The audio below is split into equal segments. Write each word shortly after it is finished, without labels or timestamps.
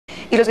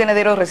y los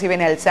ganaderos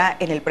reciben alza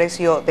en el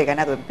precio de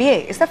ganado en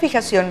pie. Esta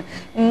fijación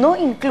no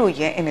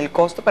incluye en el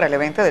costo para la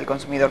venta del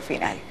consumidor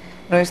final.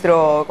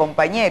 Nuestro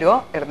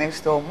compañero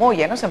Ernesto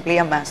Moya nos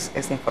amplía más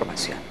esta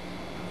información.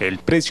 El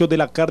precio de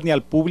la carne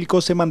al público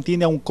se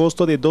mantiene a un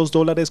costo de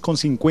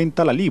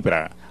 $2.50 la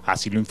libra.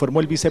 Así lo informó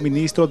el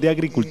viceministro de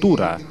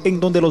Agricultura, en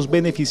donde los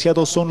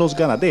beneficiados son los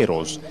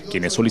ganaderos,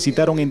 quienes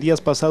solicitaron en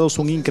días pasados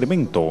un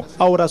incremento.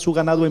 Ahora su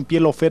ganado en pie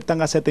lo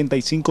ofertan a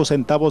 75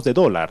 centavos de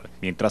dólar,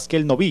 mientras que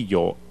el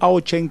novillo a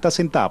 80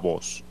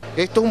 centavos.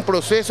 Esto es un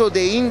proceso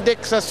de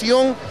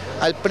indexación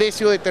al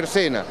precio de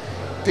tercena.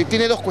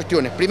 Tiene dos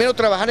cuestiones. Primero,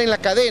 trabajar en la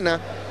cadena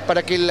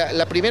para que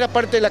la primera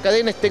parte de la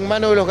cadena esté en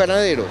manos de los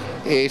ganaderos,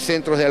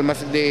 centros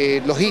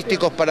de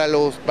logísticos para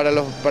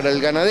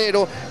el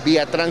ganadero,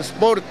 vía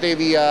transporte,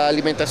 vía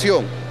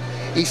alimentación.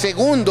 Y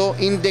segundo,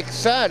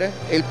 indexar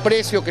el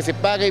precio que se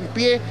paga en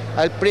pie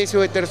al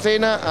precio de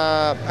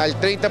tercena,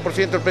 al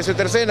 30% del precio de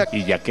tercena.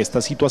 Y ya que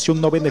esta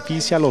situación no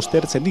beneficia a los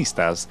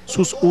tercenistas,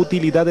 sus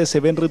utilidades se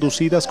ven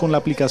reducidas con la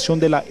aplicación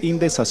de la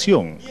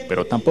indexación,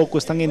 pero tampoco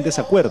están en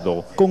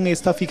desacuerdo con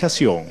esta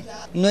fijación.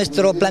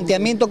 Nuestro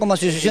planteamiento como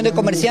asociación de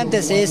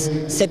comerciantes es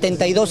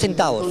 72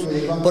 centavos,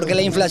 porque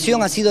la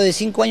inflación ha sido de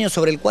 5 años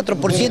sobre el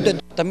 4%.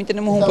 También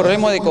tenemos un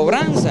problema de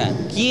cobranza.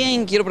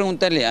 ¿Quién, quiero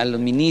preguntarle al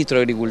ministro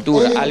de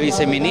Agricultura, al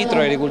viceministro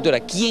de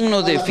Agricultura, quién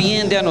nos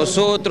defiende a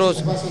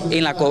nosotros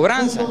en la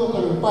cobranza?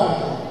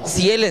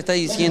 Si él está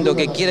diciendo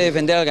que quiere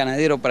defender al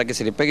ganadero para que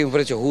se le pegue un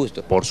precio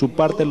justo. Por su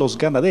parte, los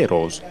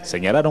ganaderos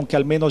señalaron que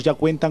al menos ya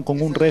cuentan con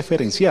un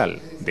referencial.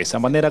 De esa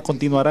manera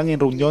continuarán en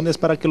reuniones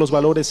para que los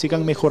valores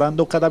sigan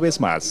mejorando cada vez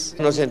más.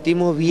 Nos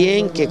sentimos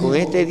bien que con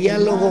este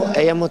diálogo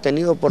hayamos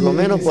tenido por lo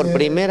menos por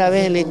primera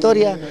vez en la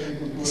historia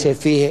se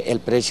fije el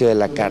precio de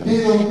la carne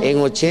en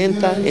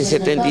 80, en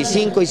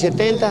 75 y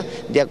 70,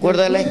 de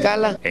acuerdo a la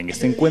escala. En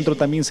este encuentro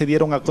también se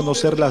dieron a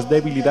conocer las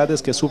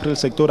debilidades que sufre el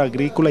sector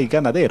agrícola y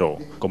ganadero,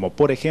 como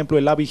por ejemplo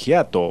el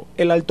abigeato,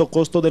 el alto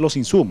costo de los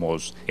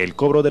insumos, el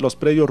cobro de los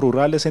predios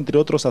rurales, entre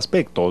otros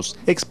aspectos,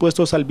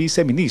 expuestos al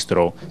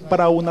viceministro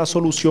para una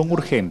solución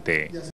urgente.